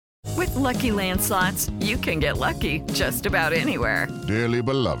With Lucky Land Slots, you can get lucky just about anywhere. Dearly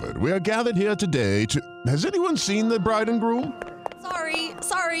beloved, we are gathered here today to... Has anyone seen the bride and groom?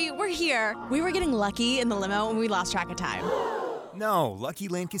 Sorry, we're here. We were getting lucky in the limo and we lost track of time. No, Lucky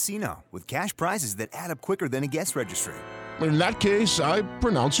Land Casino, with cash prizes that add up quicker than a guest registry. In that case, I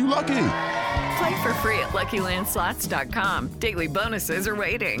pronounce you lucky. Play for free at LuckyLandSlots.com. Daily bonuses are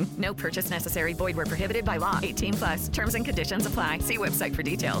waiting. No purchase necessary. Void where prohibited by law. 18+. Terms and conditions apply. See website for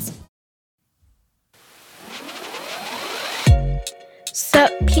details.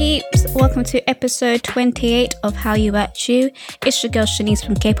 Sup peeps, welcome to episode 28 of How You At You. It's your girl Shanice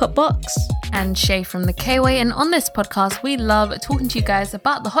from K-Pop Box. And Shay from the K-Way, and on this podcast we love talking to you guys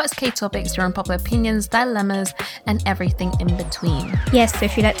about the hottest K-topics, your unpopular opinions, dilemmas, and everything in between. Yes, so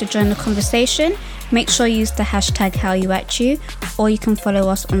if you'd like to join the conversation, make sure you use the hashtag HowYouAtYou, or you can follow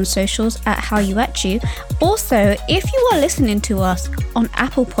us on socials at HowYouAtYou. Also, if you are listening to us on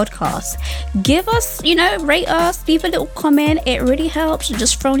Apple Podcasts, give us, rate us, leave a little comment. It really helps.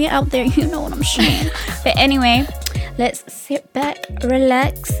 Just throwing it out there, you know what I'm saying. But anyway, let's sit back,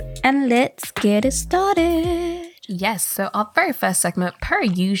 relax, and let's get it started. Yes, so our very first segment, per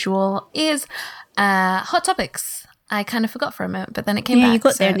usual, is Hot Topics. I kind of forgot for a minute, but then it came back. Yeah, you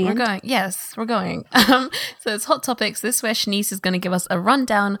got there in the we're end. going. Yes, we're going. So it's Hot Topics. This is where Shanice is going to give us a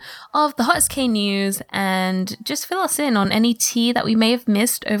rundown of the hottest K news and just fill us in on any tea that we may have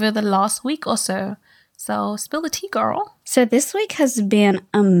missed over the last week or so. So spill the tea, girl. So this week has been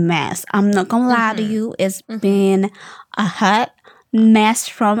a mess. I'm not going to lie to you. It's been a hot mess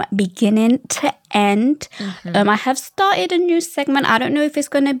from beginning to end. I have started a new segment. I don't know if it's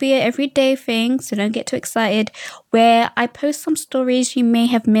going to be an everyday thing, so don't get too excited, where I post some stories you may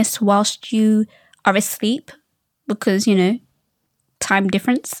have missed whilst you are asleep because, time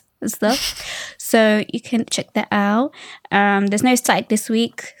difference and stuff. So you can check that out. There's no static this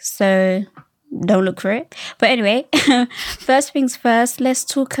week, so don't look for it. But anyway, first things first, let's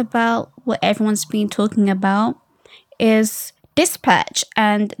talk about what everyone's been talking about is Dispatch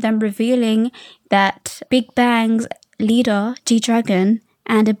and them revealing that Big Bang's leader, G-Dragon,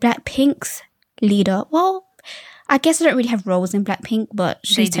 and Blackpink's leader, well, I guess I don't really have roles in Blackpink, but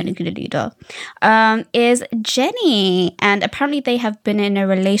she's technically the leader, is Jennie. And apparently they have been in a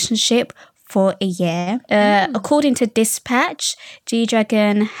relationship for a year. According to Dispatch,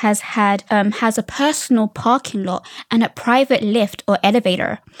 G-Dragon has a personal parking lot and a private lift or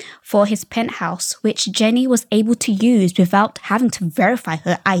elevator for his penthouse, which Jennie was able to use without having to verify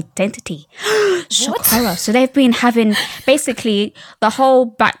her identity. Shakira. So they've been having, basically, the whole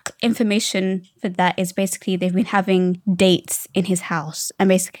back information for that is basically they've been having dates in his house, and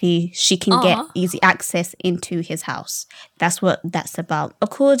basically she can get easy access into his house. That's what that's about.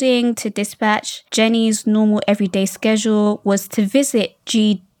 According to Dispatch, Jennie's normal everyday schedule was to visit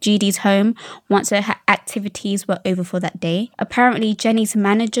GD's home once her activities were over for that day. Apparently, Jennie's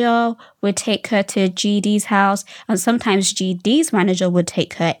manager would take her to GD's house, and sometimes GD's manager would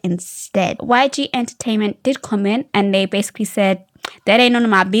take her instead. YG Entertainment did comment, and they basically said, that ain't none of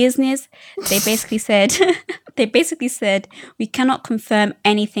my business. They basically said, we cannot confirm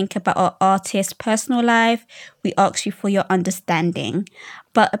anything about our artist's personal life. We ask you for your understanding.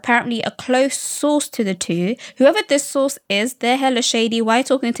 But apparently a close source to the two, whoever this source is, they're hella shady. Why are you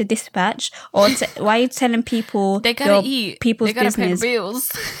talking to Dispatch? Or why are you telling people they gotta eat. People's they gotta business? pay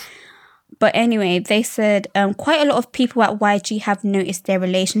bills. But anyway, they said quite a lot of people at YG have noticed their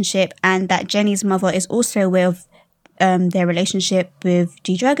relationship, and that Jennie's mother is also aware of their relationship with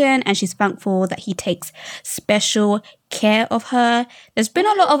G-Dragon, and she's thankful that he takes special care of her. There's been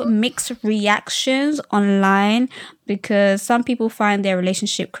a lot of mixed reactions online because some people find their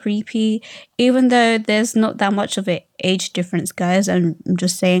relationship creepy, even though there's not that much of an age difference, guys. I'm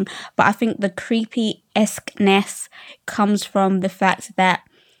just saying. But I think the creepy-esqueness comes from the fact that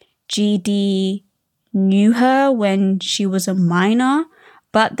GD knew her when she was a minor.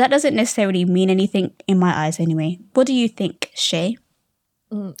 But that doesn't necessarily mean anything in my eyes anyway. What do you think, Shay?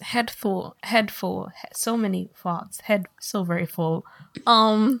 Head full. So many thoughts. Head so very full.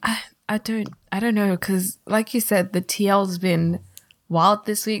 I don't know, because like you said, the TL's been wild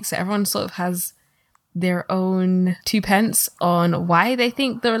this week, so everyone sort of has their own 2 pence on why they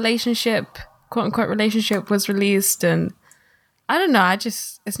think the relationship, quote unquote relationship, was released, and I don't know.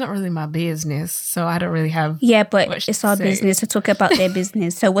 It's not really my business, so I don't really have. Yeah, but it's our business to talk about their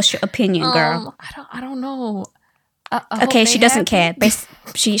business. So, what's your opinion, girl? I don't know. Okay, she doesn't care.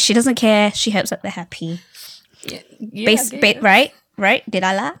 She doesn't care. She hopes that they're happy. Right? Did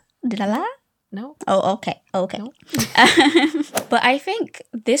I lie? No. Oh, okay. No. But I think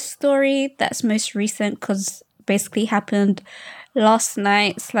this story that's most recent, because basically happened last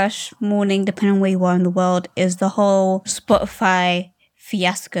night/morning, depending on where you are in the world, is the whole Spotify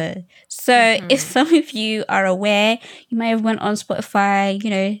fiasco. So if some of you are aware, you may have went on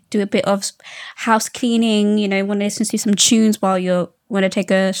Spotify, do a bit of house cleaning, want to listen to some tunes while you want to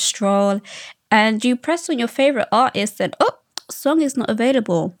take a stroll, and you press on your favorite artist and song is not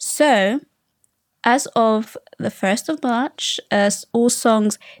available. So as of the 1st of March, all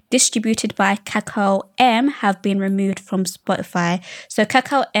songs distributed by Kakao M have been removed from Spotify. So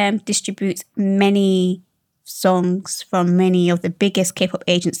Kakao M distributes many songs from many of the biggest K-pop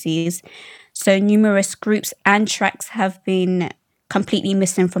agencies. So numerous groups and tracks have been completely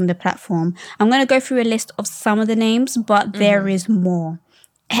missing from the platform. I'm going to go through a list of some of the names, but there is more.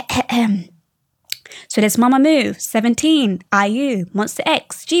 So there's Mamamoo, 17, IU, Monster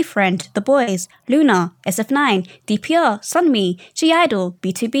X, G-Friend, The Boys, Luna, SF9, DPR, Sunmi, G-Idol,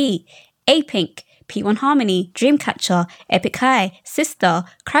 BTOB, A-Pink, P1 Harmony, Dreamcatcher, Epic High, Sister,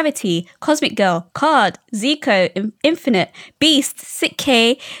 Gravity, Cosmic Girl, Card, Zico, Infinite, Beast, Sick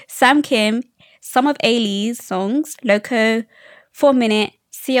K, Sam Kim, some of Ailey's songs, Loco, 4 Minute,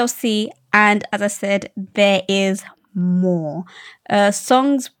 CLC, and as I said, there is more.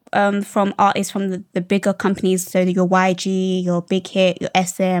 Songs from artists from the bigger companies, so your YG, your Big Hit, your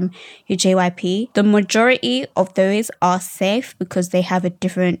SM, your JYP. The majority of those are safe because they have a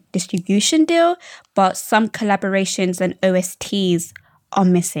different distribution deal, but some collaborations and OSTs are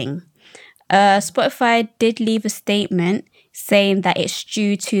missing. Spotify did leave a statement saying that it's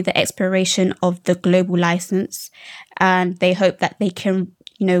due to the expiration of the global license, and they hope that they can,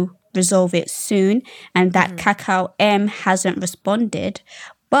 resolve it soon, and that Kakao M hasn't responded.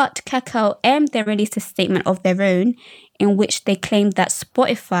 But Kakao M then released a statement of their own in which they claimed that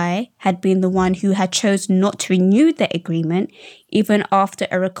Spotify had been the one who had chosen not to renew the agreement even after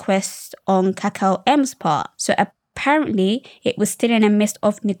a request on Kakao M's part. So apparently it was still in the midst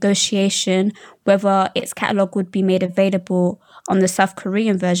of negotiation whether its catalogue would be made available on the South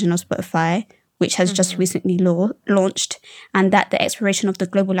Korean version of Spotify, which has just recently launched, and that the expiration of the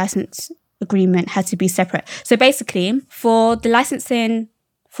global license agreement had to be separate. So basically, for the licensing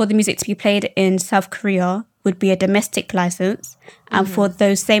for the music to be played in South Korea would be a domestic license, and for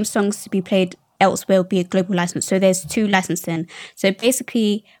those same songs to be played elsewhere would be a global license. So there's 2 licensing. So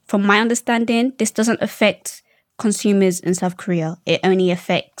basically, from my understanding, this doesn't affect consumers in South Korea. It only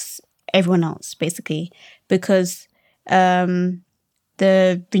affects everyone else, basically, because the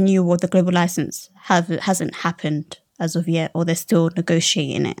renewal of the global license hasn't happened as of yet, or they're still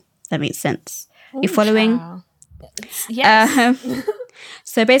negotiating it. That makes sense. You following? Child. Yes.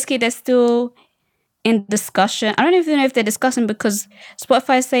 So basically, they're still in discussion. I don't even know if they're discussing because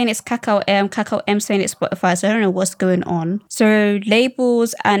Spotify is saying it's Kakao M saying it's Spotify, so I don't know what's going on. So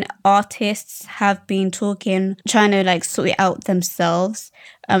labels and artists have been trying to sort it out themselves.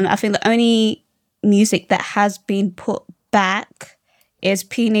 I think the only music that has been put back is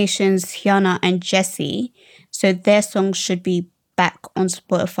P Nation's Hyuna and Jessie. So their songs should be back on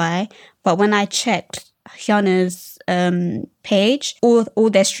Spotify. But when I checked Hyuna's page, all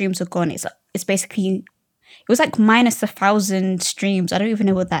their streams are gone. It's basically, it was minus 1,000 streams. I don't even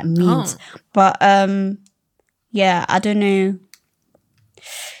know what that means. But yeah, I don't know.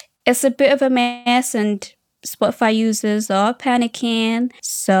 It's a bit of a mess, and Spotify users are panicking.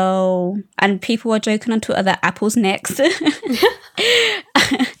 So, and people are joking on Twitter that Apple's next.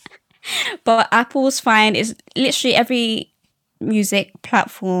 But Apple's fine. It's literally every music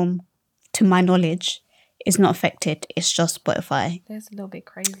platform, to my knowledge, is not affected. It's just Spotify. That's a little bit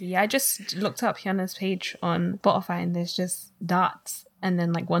crazy. I just looked up Hyuna's page on Spotify, and there's just dots, and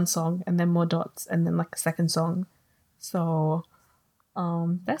then one song, and then more dots, and then a second song. So,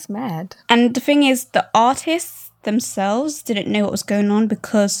 that's mad. And the thing is, the artists themselves didn't know what was going on,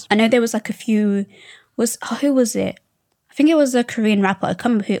 because I know there was a few. Who was it? I think it was a Korean rapper. I can't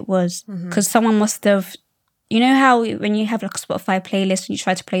remember who it was, because someone must have. You know how when you have a Spotify playlist and you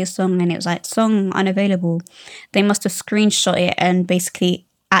try to play a song and it was song unavailable, they must have screenshot it and basically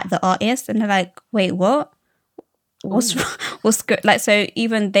at the artist, and they're like, wait, what? So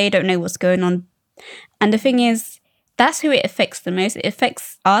even they don't know what's going on. And the thing is, that's who it affects the most. It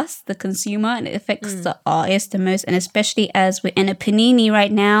affects us, the consumer, and it affects the artist the most, and especially as we're in a panini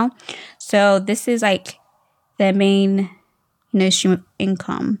right now. So this is their main stream of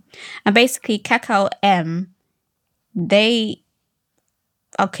income. And basically Kakao M, they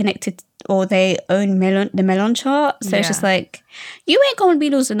are connected, or they own the Melon chart. So it's just you ain't gonna be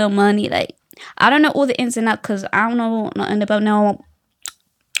losing no money. I don't know all the ins and outs because I don't know nothing about no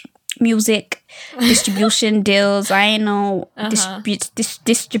music distribution deals. I ain't no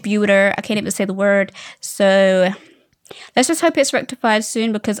distributor. I can't even say the word. So let's just hope it's rectified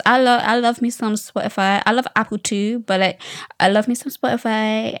soon, because I love me some Spotify. I love Apple too, but like I love me some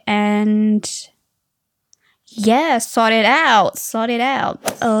Spotify, and yeah, sort it out.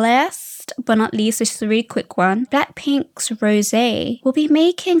 Last but not least, this is a really quick one. Blackpink's Rosé will be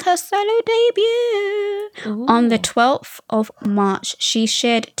making her solo debut on the 12th of March. She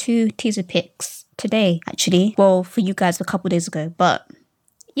shared 2 teaser pics today, actually. Well, for you guys a couple days ago, but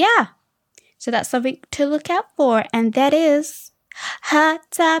yeah. So that's something to look out for, and that is Hot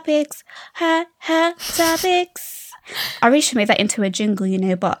Topics. Hot Topics. I really should make that into a jingle, you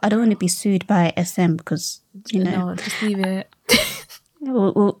know, but I don't want to be sued by SM because, you know. No, just leave it.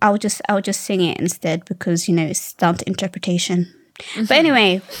 I'll just sing it instead, because, you know, it's down to interpretation. But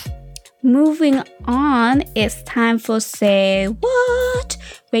anyway, moving on, it's time for Say What,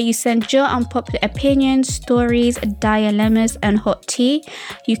 where you send your unpopular opinions, stories, dilemmas, and hot tea.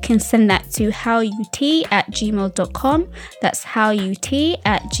 You can send that to howut@gmail.com. That's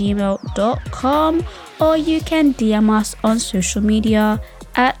howut@gmail.com. Or you can DM us on social media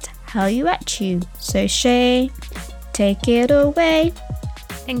at howuatu. So Shay, take it away.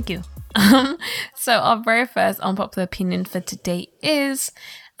 Thank you. So our very first unpopular opinion for today is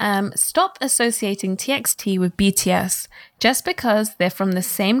stop associating TXT with BTS. Just because they're from the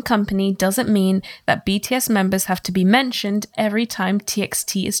same company doesn't mean that BTS members have to be mentioned every time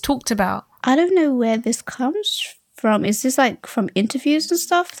TXT is talked about. I don't know where this comes from. Is this like from interviews and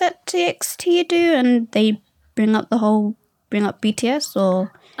stuff that TXT do, and they bring up BTS,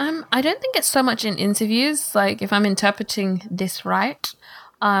 or? I don't think it's so much in interviews. Like, if I'm interpreting this right,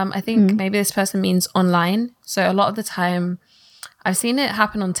 I think maybe this person means online. So a lot of the time, I've seen it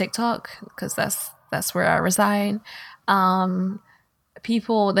happen on TikTok, because that's where I reside.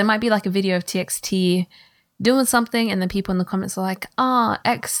 People, there might be like a video of TXT doing something, and then people in the comments are like,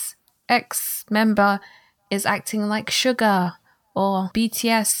 X member is acting like Sugar, or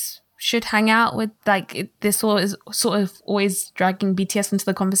BTS should hang out with, like, this is sort of always dragging BTS into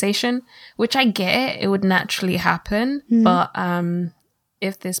the conversation, which I get it would naturally happen, but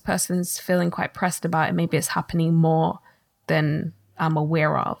if this person's feeling quite pressed about it, maybe it's happening more than I'm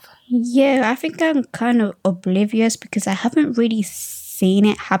aware of. Yeah, I think I'm kind of oblivious, because I haven't really seen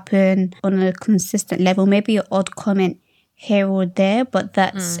it happen on a consistent level. Maybe an odd comment here or there, but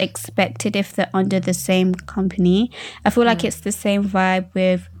that's expected if they're under the same company. I feel like it's the same vibe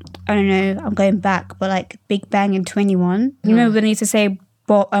with, I don't know, I'm going back, but like Big Bang and 21. You remember when they used to say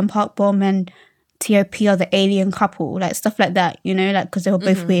Park Bom and T.O.P. are the alien couple, like stuff like that, you know, like because they were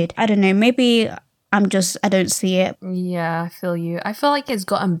both weird. I don't know, maybe I don't see it. Yeah, I feel you. I feel like it's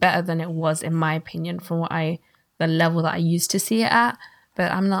gotten better than it was, in my opinion, from the level that I used to see it at.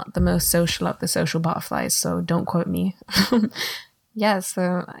 But I'm not the most social of the social butterflies, so don't quote me. Yeah,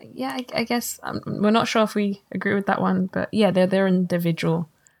 so yeah, I guess we're not sure if we agree with that one, but yeah, they're individual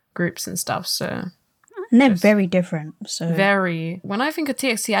groups and stuff, so. And they're very different. So very. When I think of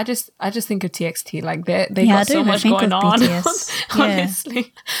TXT, I just think of TXT. Like they got so much going on.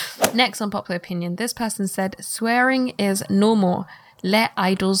 Honestly. Next unpopular opinion. This person said swearing is normal. Let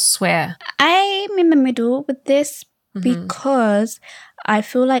idols swear. I'm in the middle with this because I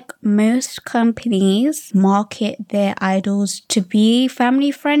feel like most companies market their idols to be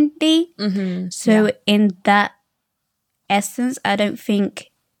family friendly. So in that essence, I don't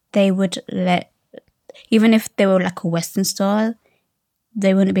think they would let, even if they were like a Western star,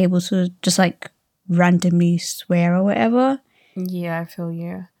 they wouldn't be able to just like randomly swear or whatever. Yeah, I feel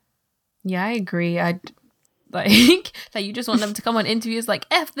you. Yeah, I agree. I'd like that you just want them to come on interviews like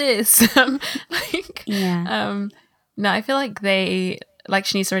F this. No, I feel like they, like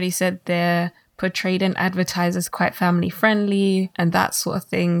Shanice already said, they're portrayed and advertised as quite family friendly and that sort of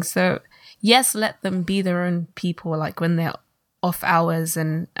thing. So yes, let them be their own people, like when they're off hours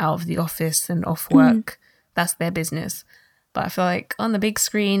and out of the office and off work. That's their business. But I feel like on the big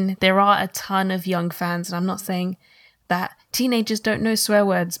screen, there are a ton of young fans, and I'm not saying that teenagers don't know swear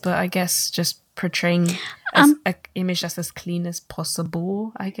words, but I guess just portraying an image that's as clean as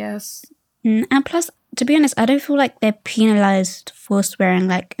possible, I guess. And plus, to be honest, I don't feel like they're penalised for swearing,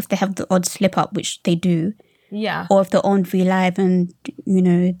 like if they have the odd slip up, which they do. Yeah. Or if they're on V-Live and, you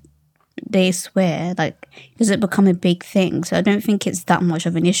know, they swear, like, does it become a big thing? So I don't think it's that much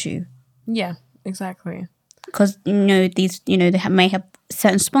of an issue. Yeah, exactly. Because, you know, these, you know, they may have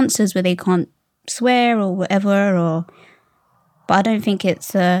certain sponsors where they can't swear or whatever, but I don't think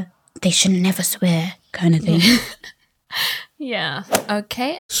it's they should never swear kind of thing. Yeah.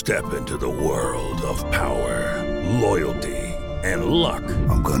 Okay. Step into the world of power, loyalty, and luck.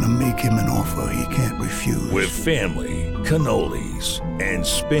 I'm gonna make him an offer he can't refuse. With family, cannolis, and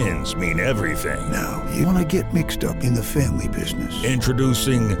spins mean everything. Now, you wanna get mixed up in the family business.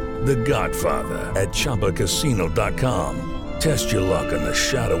 Introducing The Godfather at ChumbaCasino.com. Test your luck in the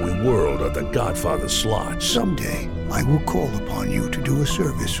shadowy world of The Godfather slot. Someday, I will call upon you to do a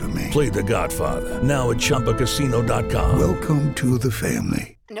service for me. Play The Godfather now at ChumbaCasino.com. Welcome to the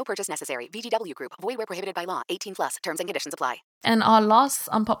family. No purchase necessary. VGW Group. Void where prohibited by law. 18 plus. Terms and conditions apply. And our last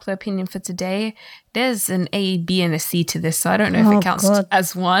unpopular opinion for today, there's an A, B, and a C to this, so I don't know if it counts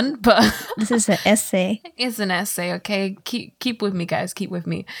as one, but this is an essay. It's an essay, okay? Keep with me, guys. Keep with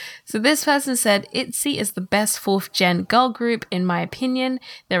me. So this person said, ITZY is the best 4th gen girl group, in my opinion.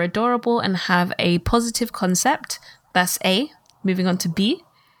 They're adorable and have a positive concept. That's A. Moving on to B.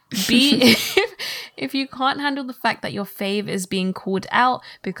 B, if you can't handle the fact that your fave is being called out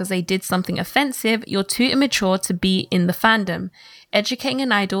because they did something offensive, you're too immature to be in the fandom. Educating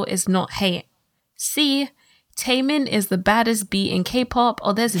an idol is not hate. C, Taemin is the baddest B in K-pop.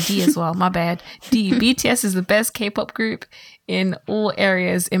 Oh, there's a D as well, my bad. D, BTS is the best K-pop group in all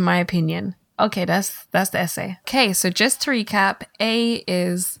areas, in my opinion. Okay, that's the essay. Okay, so just to recap, A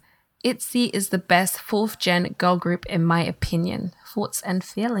is ITZY is the best 4th gen girl group, in my opinion. Thoughts and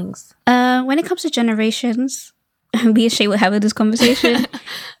feelings? When it comes to generations, we and Shay were having this conversation.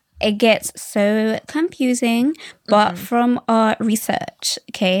 It gets so confusing, but from our research,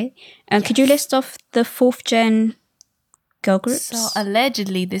 okay, could you list off the 4th gen girl groups? So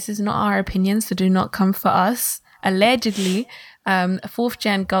allegedly, this is not our opinion, so do not come for us. Allegedly, 4th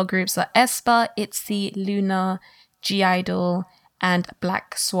gen girl groups are aespa, ITZY, LOONA, G-idol, and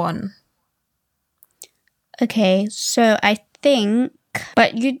Black Swan. Okay, so I think,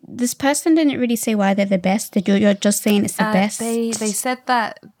 but this person didn't really say why they're the best. You're just saying it's the best. They said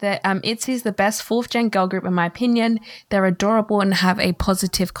that ITZY is the best 4th gen girl group, in my opinion. They're adorable and have a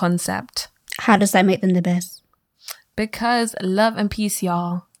positive concept. How does that make them the best? Because love and peace,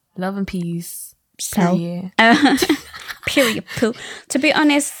 y'all. Love and peace. So, period. Poo. To be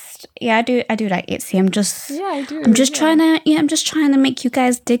honest, yeah, I do like ITZY. I'm just trying to make you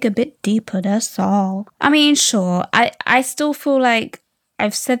guys dig a bit deeper. That's all. I mean, sure. I still feel like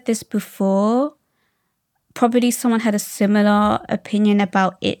I've said this before. Probably someone had a similar opinion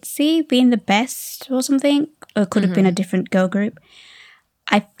about ITZY being the best or something. Or it could have been a different girl group.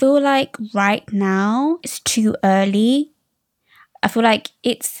 I feel like right now it's too early. I feel like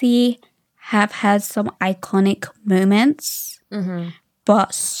ITZY have had some iconic moments,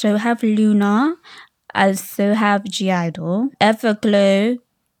 but so have LOONA, and so have G-idol. Everglow,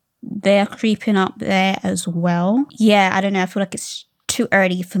 they're creeping up there as well. Yeah, I don't know. I feel like it's too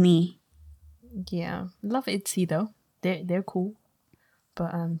early for me. Yeah, love ITZY though. They're cool,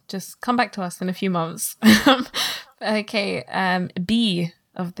 but just come back to us in a few months. Okay, B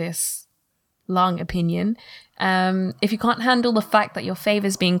of this long opinion. If you can't handle the fact that your fave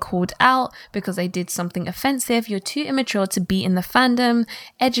is being called out because they did something offensive, you're too immature to be in the fandom.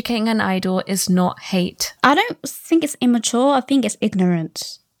 Educating an idol is not hate. I don't think it's immature. I think it's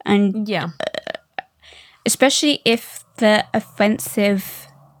ignorance. And yeah, especially if the offensive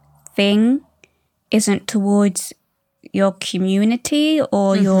thing isn't towards your community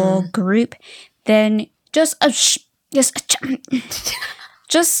or your group, then just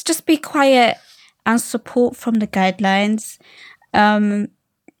be quiet and support from the guidelines. The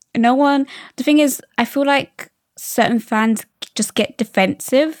thing is, I feel like certain fans just get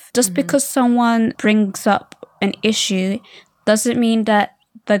defensive. Just because someone brings up an issue doesn't mean that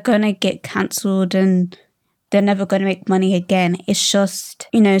they're gonna get cancelled and they're never gonna make money again. It's just,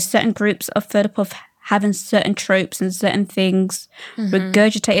 certain groups are fed up of having certain tropes and certain things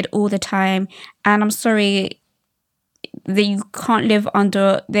regurgitated all the time. And I'm sorry, they can't live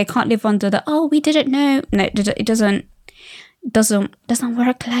under the, oh, we didn't know. No, it doesn't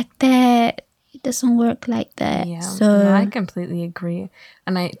work like that. It doesn't work like that. Yeah, so no, I completely agree.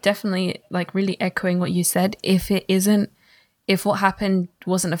 And I definitely really echoing what you said. If what happened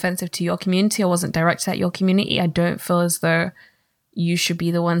wasn't offensive to your community or wasn't directed at your community, I don't feel as though you should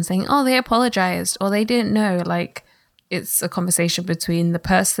be the one saying, oh, they apologized or they didn't know. It's a conversation between the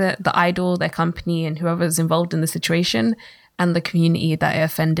person, the idol, their company, and whoever's involved in the situation, and the community that it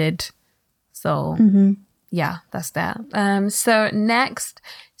offended. So, yeah, that's that. So next,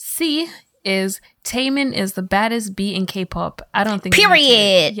 C is Taemin is the baddest B in K-pop. I don't think.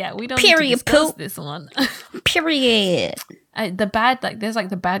 Period. We don't need to discuss this one. Period. There's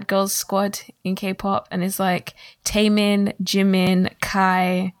the bad girls squad in K-pop, and it's Taemin, Jimin,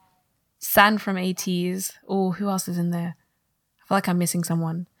 Kai, San from ATEEZ. Oh, who else is in there? I feel like I'm missing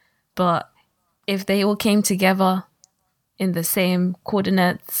someone. But if they all came together in the same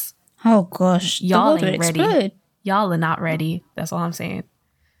coordinates. Oh gosh, the Y'all world would ain't ready. explode. Y'all are not ready. That's all I'm saying.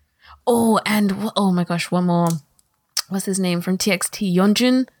 Oh, and oh my gosh, one more. What's his name from TXT?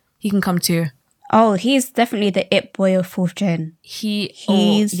 Yeonjun. He can come too. Oh, he's definitely the it boy of 4th gen.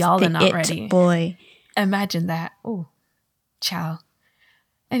 He's y'all the are not it ready. boy. Imagine that. Oh, ciao.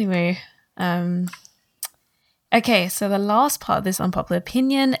 Anyway, okay, so the last part of this unpopular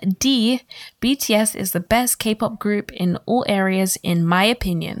opinion, D, BTS is the best K-pop group in all areas, in my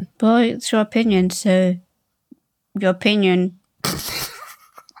opinion. Well, it's your opinion, so your opinion.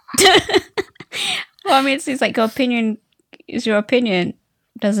 Well, I mean, it's like your opinion is your opinion.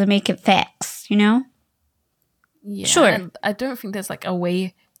 Doesn't make it facts, you know? Yeah, sure. And I don't think there's like a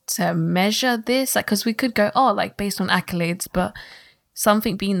way to measure this, like, because we could go, oh, like based on accolades, but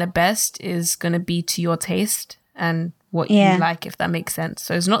something being the best is going to be to your taste and what you like, if that makes sense.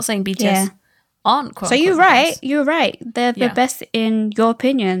 So it's not saying BTS aren't quote. So you're right. You're right. They're the best in your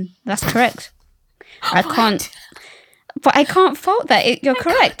opinion. That's correct. I can't fault that. You're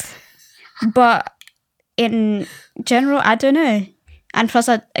correct. But in general, I don't know. And plus,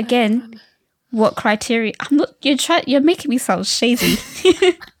 again, what criteria? You're making me sound shady.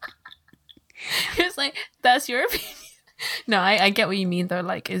 It's like, that's your opinion. No, I get what you mean though.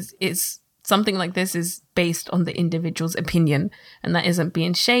 Like, is something like this is based on the individual's opinion, and that isn't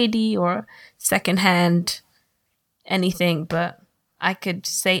being shady or secondhand anything. But I could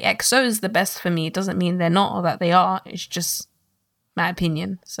say EXO is the best for me. It doesn't mean they're not or that they are. It's just my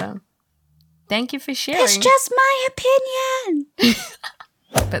opinion. So thank you for sharing. It's just my opinion.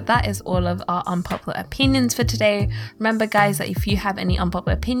 But that is all of our unpopular opinions for today. Remember, guys, that if you have any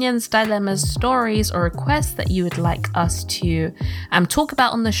unpopular opinions, dilemmas, stories, or requests that you would like us to talk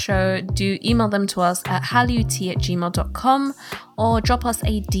about on the show, do email them to us at hallut@gmail.com or drop us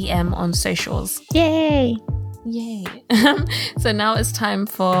a DM on socials. Yay! So now it's time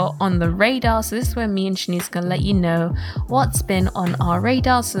for On the Radar. So this is where me and Shanice going to let you know what's been on our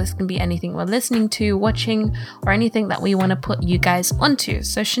radar. So this can be anything we're listening to, watching, or anything that we want to put you guys onto.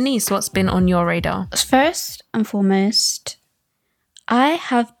 So Shanice, what's been on your radar? First and foremost, I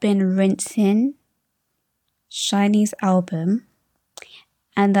have been rinsing SHINee's album,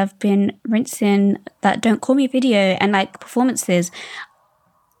 and I've been rinsing that Don't Call Me video and like performances.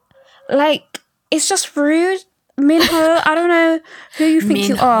 Like, it's just rude. Minho, I don't know who you think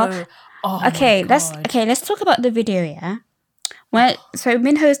you are. Oh, okay, let's talk about the video, yeah? So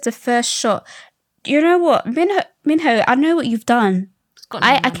Minho is the first shot. You know what? Minho, I know what you've done.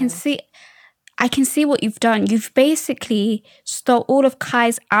 I can see what you've done. You've basically stole all of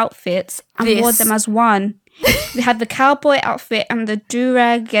Kai's outfits and wore them as one. We had the cowboy outfit and the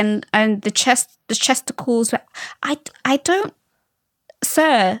do-rag and the chesticles. I don't,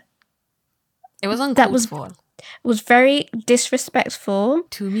 sir. It was uncalled for. It was very disrespectful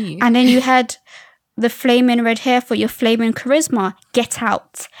to me. And then you had the flaming red hair for your flaming charisma. Get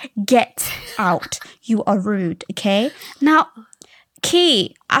out. You are rude, okay? Now,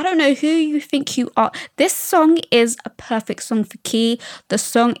 Key, I don't know who you think you are. This song is a perfect song for Key. The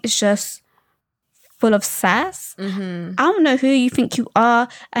song is just full of sass. I don't know who you think you are.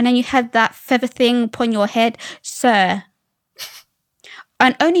 And then you had that feather thing upon your head. Sir,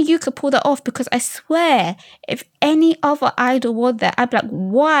 and only you could pull that off, because I swear, if any other idol wore that, I'd be like,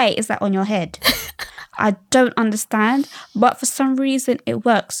 why is that on your head? I don't understand. But for some reason, it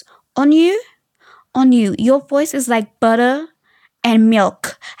works. On you, your voice is like butter and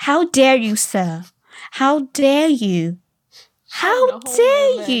milk. How dare you, sir? How dare you? How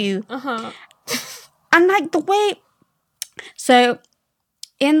dare you? And like the way... So,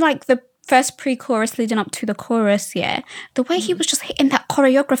 in like the first pre-chorus leading up to the chorus, yeah, the way he was just hitting that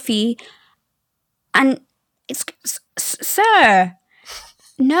choreography, and it's, sir,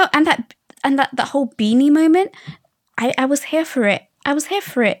 no, and that whole beanie moment, I was here for it. And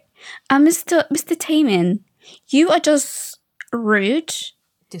Mr. Taemin, you are just rude,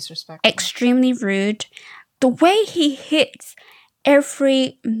 disrespectful, extremely rude. The way he hits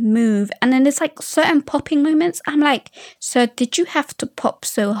every move, and then there's like certain popping moments. I'm like, sir, did you have to pop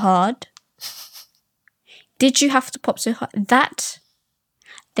so hard? That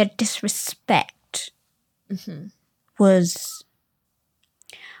the disrespect was.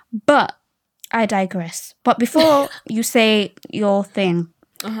 But I digress. But before you say your thing,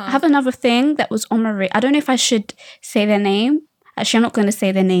 I have another thing that was on my radar. I don't know if I should say their name. Actually, I'm not going to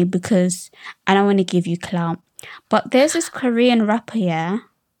say their name because I don't want to give you clout. But there's this Korean rapper, yeah.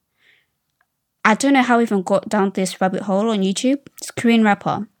 I don't know how I even got down this rabbit hole on YouTube. It's a Korean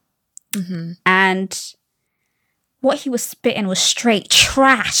rapper. And what he was spitting was straight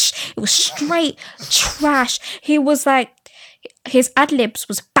trash. It was straight trash. He was like, his ad libs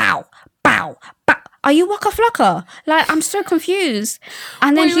was bow, bow, bow. Are you Waka Flocka? Like, I'm so confused.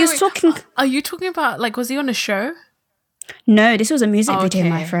 And then he was talking. Are you talking about, like, was he on a show? No, this was a music video,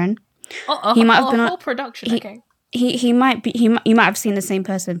 my friend. He might have been a on whole production. Okay. He might be. You might have seen the same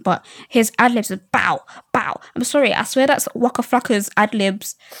person, but his ad libs was bow, bow. I'm sorry. I swear that's Waka Flocka's ad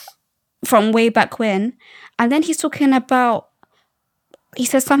libs from way back when. And then he's talking about. He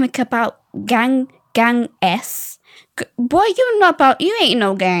says something about gang S. Boy, you ain't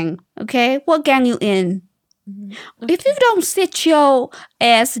no gang, okay? What gang you in? If you don't sit your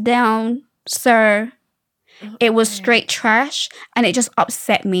ass down, sir, it was straight trash, and it just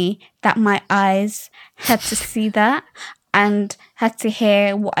upset me that my eyes had to see that and had to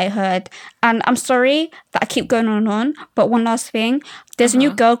hear what I heard. And I'm sorry that I keep going on, but one last thing. There's a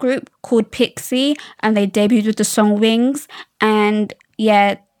new girl group called Pixie, and they debuted with the song Wings, and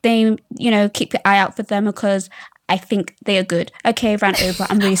yeah, they, keep your eye out for them because I think they are good. Okay, ran over.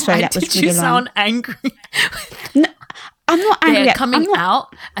 I'm really sorry. That was really long. Did you sound angry? No, I'm not angry. They're coming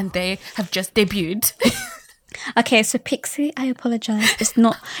out and they have just debuted. Okay, so Pixie, I apologize. It's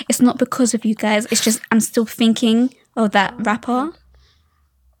not because of you guys. It's just I'm still thinking of that rapper.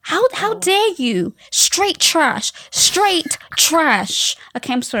 How dare you? Straight trash. Straight trash.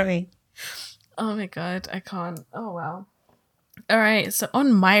 Okay, I'm sorry. Oh my god, I can't. Oh wow. All right, so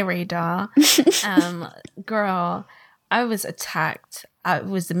on my radar, girl, I was attacked. It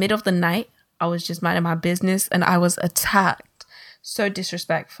was the middle of the night. I was just minding my business, and I was attacked so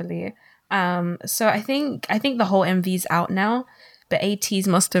disrespectfully. So I think the whole MV's out now, but ATEEZ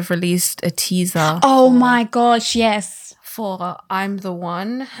must have released a teaser. Oh my gosh, yes. For I'm the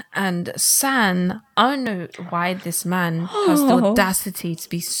One, and San. I don't know why this man has the audacity to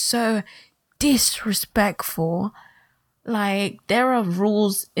be so disrespectful. Like, there are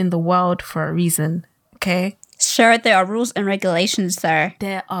rules in the world for a reason, okay? Sure, there are rules and regulations, sir.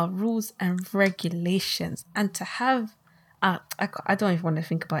 There are rules and regulations. And to have... I don't even want to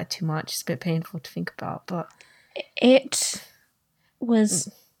think about it too much. It's a bit painful to think about, but... It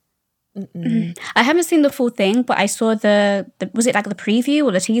was... I haven't seen the full thing, but I saw the was it like the preview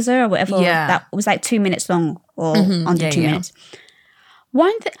or the teaser or whatever? Yeah. That was like 2 minutes long or under 2 minutes.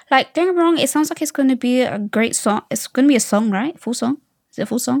 One thing, like, don't get me wrong, it sounds like it's going to be a great song. It's going to be a song, right? Full song? Is it a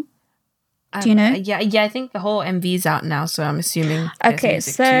full song? Do you know? Yeah, I think the whole MV's out now, so I'm assuming. Okay,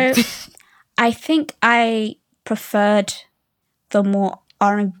 so I think I preferred the more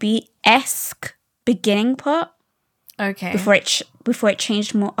R&B-esque beginning part. Okay. Before it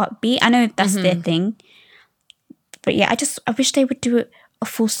changed more upbeat. I know that's their thing, but yeah, I wish they would do a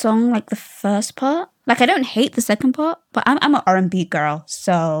full song like the first part. Like, I don't hate the second part, but I'm an R&B girl,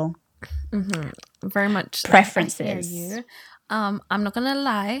 so very much preferences. I hear you. I'm not gonna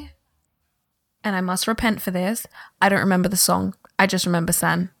lie, and I must repent for this. I don't remember the song. I just remember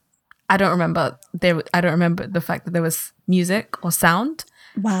San. I don't remember the fact that there was music or sound.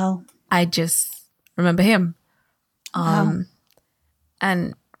 Wow. I just remember him. Wow.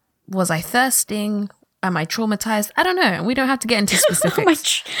 And was I thirsting? Am I traumatized? I don't know. We don't have to get into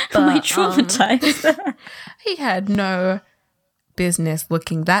specifics. Am I traumatized? He had no business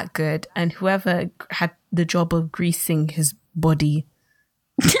looking that good, and whoever had the job of greasing his body,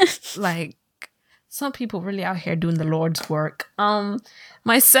 like, some people really out here doing the Lord's work.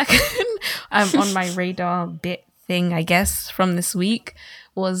 My second on my radar bit thing, I guess, from this week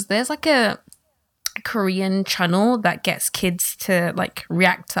was there's like a Korean channel that gets kids to like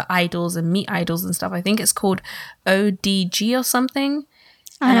react to idols and meet idols and stuff. I think it's called ODG or something.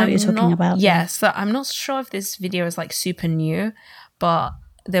 I know what you're talking about. Yeah, so I'm not sure if this video is like super new, but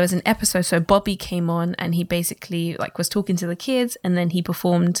there was an episode. So Bobby came on and he basically like was talking to the kids, and then he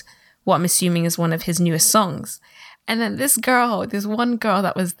performed what I'm assuming is one of his newest songs. And then this one girl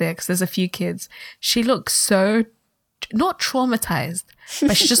that was there, because there's a few kids, she looks so not traumatized,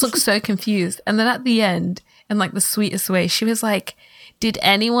 but she just looks so confused. And then at the end, in like the sweetest way, she was like, did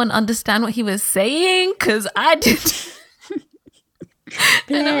anyone understand what he was saying? Because I did.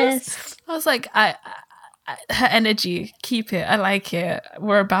 And I was like, I her energy, keep it. I like it.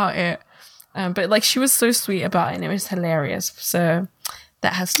 We're about it. But like, she was so sweet about it, and it was hilarious. So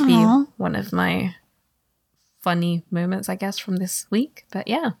that has to be one of my funny moments, I guess, from this week. But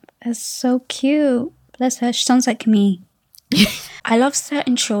yeah. That's so cute. Bless her. She sounds like me. I love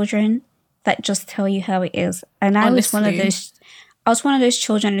certain children that just tell you how it is. And I was one of those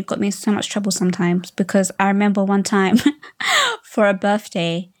children that got me in so much trouble sometimes, because I remember one time for a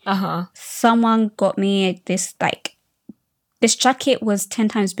birthday, someone got me this jacket was 10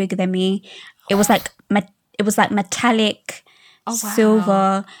 times bigger than me. It was like metallic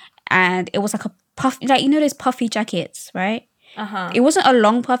silver, and it was like a puff, like, you know those puffy jackets, right? It wasn't a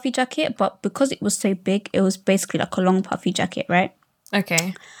long puffy jacket, but because it was so big, it was basically like a long puffy jacket, right?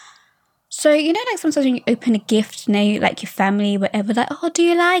 Okay. So, you know, like sometimes when you open a gift, you know, like your family, whatever, like, oh, do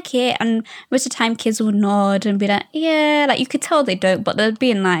you like it? And most of the time kids will nod and be like, yeah, like you could tell they don't, but they're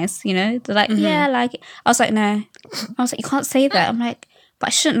being nice, you know? They're like, yeah, I like it. I was like, no. I was like, you can't say that. I'm like, but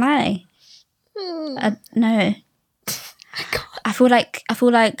I shouldn't lie. No. I feel like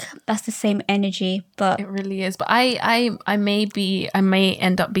that's the same energy, but it really is. But I may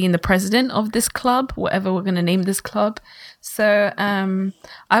end up being the president of this club, whatever we're gonna name this club. So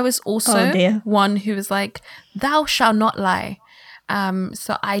I was also one who was like, thou shalt not lie.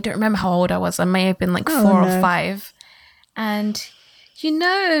 So I don't remember how old I was. I may have been like 4 or 5. And you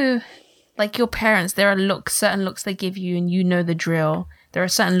know, like your parents, there are certain looks they give you, and you know the drill. There are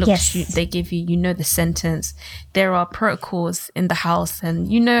certain looks they give you, you know the sentence. There are protocols in the house,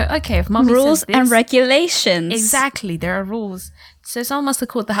 and you know, okay, if mommy rules says this, and regulations. Exactly, there are rules. So someone must have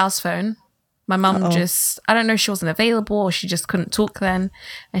called the house phone. My mum I don't know if she wasn't available or she just couldn't talk then.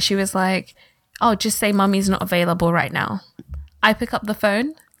 And she was like, oh, just say mummy's not available right now. I pick up the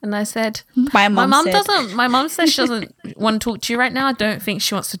phone and I said, my mum says she doesn't want to talk to you right now. I don't think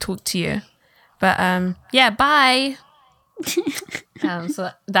she wants to talk to you. But yeah, bye.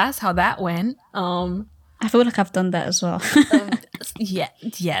 So that's how that went. I feel like I've done that as well.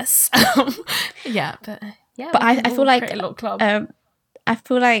 Yes. Yeah, but I feel like I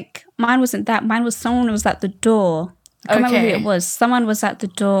feel like mine wasn't that. Mine was someone was at the door. I can't remember who it was. Someone was at the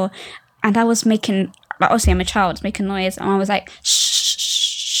door, and I was making, like, obviously I'm a child, I was making noise, and I was like,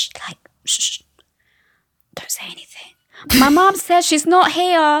 shh, like, shh, don't say anything. My mom says she's not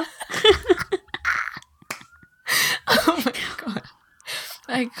here. Oh my god,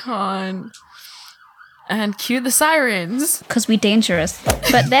 I can't. And cue the sirens, because we're dangerous.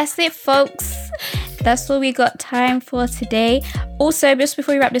 But that's it, folks. That's all we got time for today. Also, just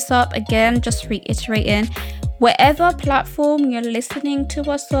before we wrap this up, again, just reiterating, whatever platform you're listening to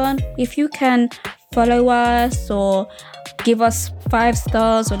us on, if you can follow us or give us 5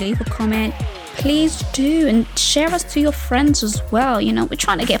 stars or leave a comment, please do, and share us to your friends as well. You know, we're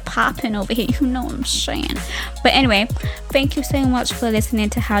trying to get popping over here, you know what I'm saying. But anyway, thank you so much for listening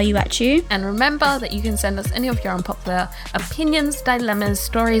to How You At You. And remember that you can send us any of your unpopular opinions, dilemmas,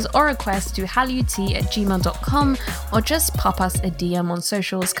 stories, or requests to hallut@gmail.com, or just pop us a DM on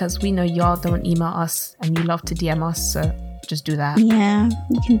socials, because we know y'all don't email us and you love to DM us, so just do that. Yeah,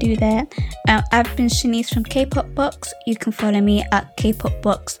 you can do that. I've been Shanice from K-Pop Box. You can follow me at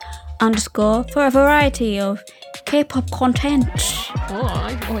kpopbox_ for a variety of K-pop content.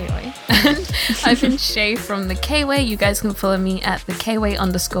 Oi. And I've been Shay from the K-Way. You guys can follow me at the K-Way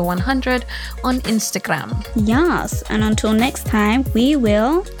 _100 on Instagram. Yes, and until next time, we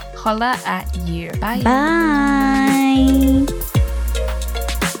will holla at you. Bye. Bye.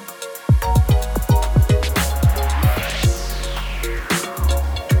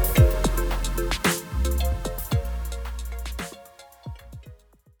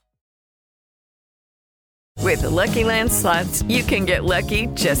 With the Lucky Land Slots, you can get lucky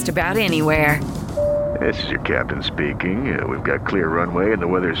just about anywhere. This is your captain speaking. We've got clear runway and the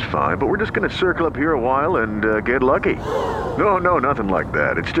weather's fine, but we're just going to circle up here a while and get lucky. No, nothing like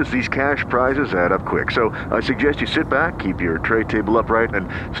that. It's just these cash prizes add up quick. So I suggest you sit back, keep your tray table upright, and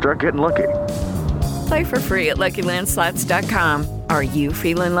start getting lucky. Play for free at LuckyLandSlots.com. Are you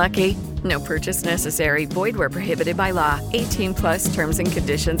feeling lucky? No purchase necessary. Void where prohibited by law. 18+ terms and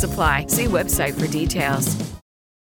conditions apply. See website for details.